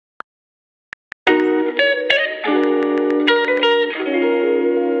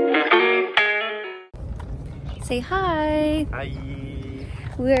Say hi. Hi.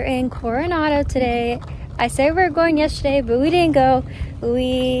 We're in Coronado today. I said we were going yesterday, but we didn't go.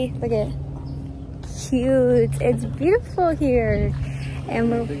 Look at cute. It's beautiful here. And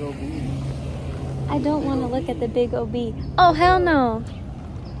we're, Big old bee. I don't want to look at the big old bee. Oh, hell no.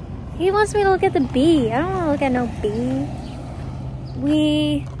 He wants me to look at the bee. I don't want to look at no bee.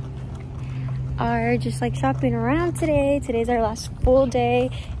 We are just like shopping around today. Today's our last full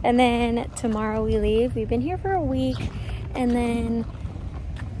day. And then tomorrow we leave. We've been here for a week. And then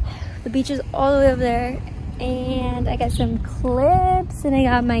the beach is all the way over there. And I got some clips. And I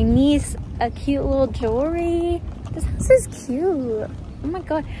got my niece a cute little jewelry. This house is cute. Oh my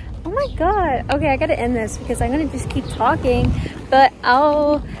god. Oh my god. Okay, I gotta end this because I'm gonna just keep talking. But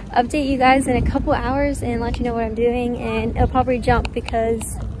I'll update you guys in a couple hours and let you know what I'm doing. And it'll probably jump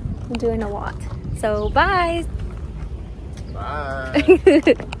because I'm doing a lot. So bye.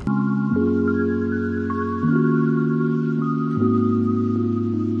 Bye.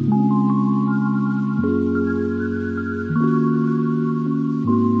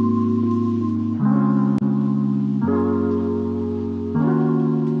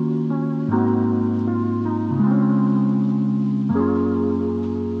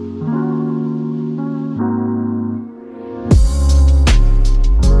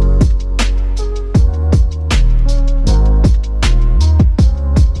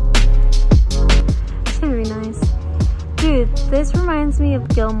 This reminds me of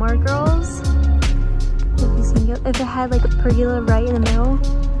Gilmore Girls. If it had like a pergola right in the middle.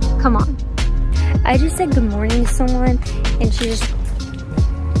 Come on. I just said good morning to someone and she just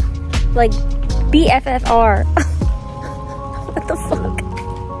like BFFR. What the fuck?